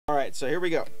right, so here we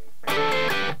go.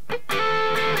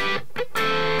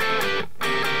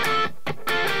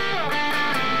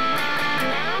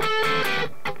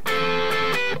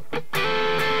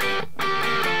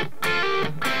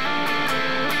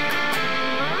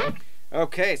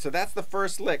 Okay, so that's the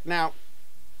first lick. Now,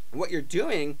 what you're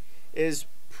doing is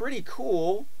pretty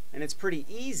cool, and it's pretty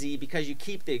easy because you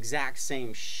keep the exact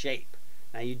same shape.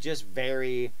 Now you just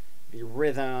vary the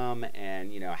rhythm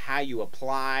and, you know, how you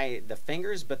apply the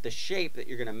fingers, but the shape that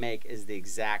you're going to make is the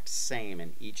exact same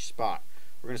in each spot.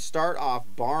 We're going to start off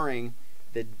barring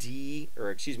the D,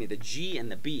 or excuse me, the G and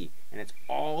the B, and it's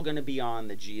all going to be on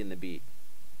the G and the B.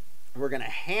 We're going to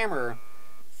hammer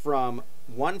from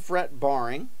 1 fret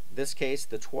barring, this case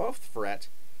the 12th fret,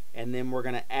 and then we're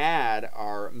going to add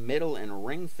our middle and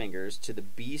ring fingers to the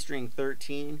B string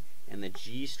 13 and the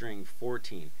G string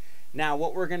 14. Now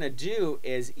what we're going to do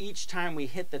is each time we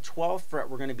hit the 12th fret,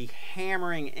 we're going to be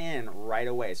hammering in right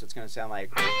away. So it's going to sound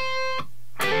like,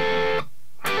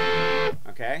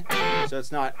 okay? So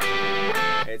it's not,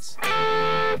 it's,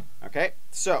 okay?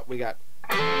 So we got,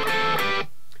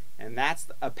 and that's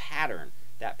a pattern.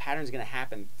 That pattern is going to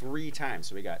happen 3 times.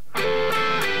 So we got,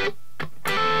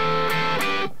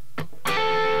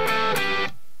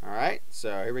 all right,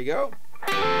 so here we go.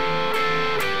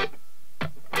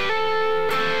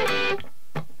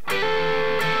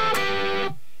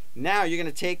 Now you're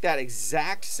going to take that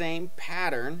exact same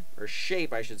pattern, or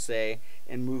shape I should say,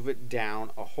 and move it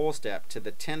down a whole step to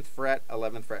the 10th fret,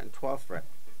 11th fret, and 12th fret.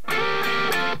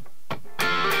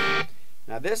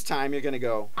 Now this time you're going to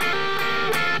go,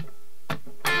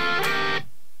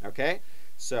 okay?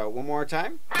 So one more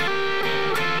time.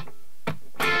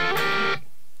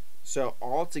 So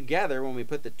all together, when we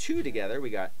put the 2 together,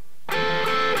 we got,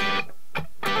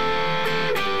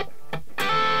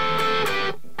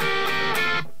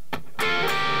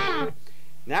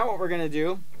 now what we're going to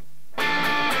do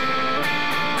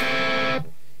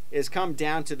is come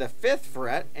down to the 5th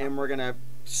fret, and we're going to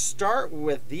start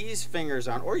with these fingers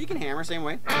on, or you can hammer same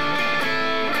way.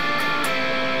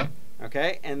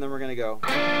 Okay, and then we're going to go,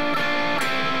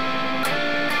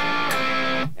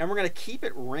 and we're going to keep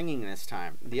it ringing this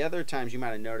time. The other times you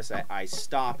might have noticed I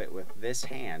stop it with this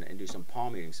hand and do some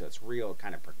palm muting, so it's real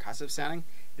kind of percussive sounding.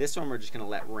 This one we're just going to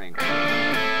let ring.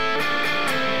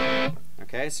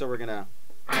 Okay, so we're going to,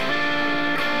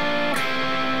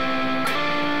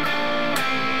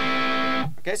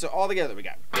 okay, so all together we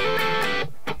got.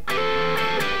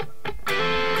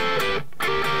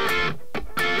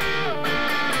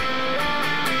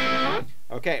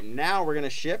 Okay, now we're going to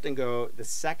shift and go the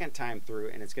second time through,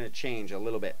 and it's going to change a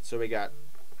little bit. So we got,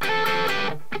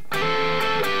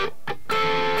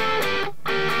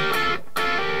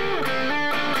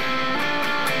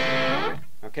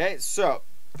 okay, so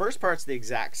first part's the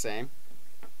exact same.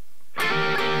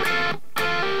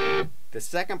 The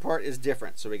second part is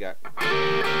different. So we got,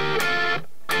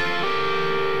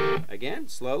 again,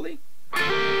 slowly.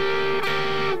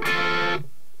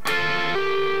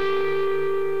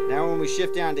 Now when we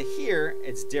shift down to here,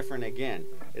 it's different again.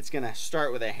 It's going to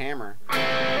start with a hammer.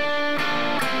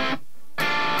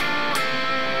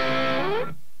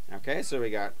 Okay, so we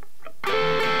got,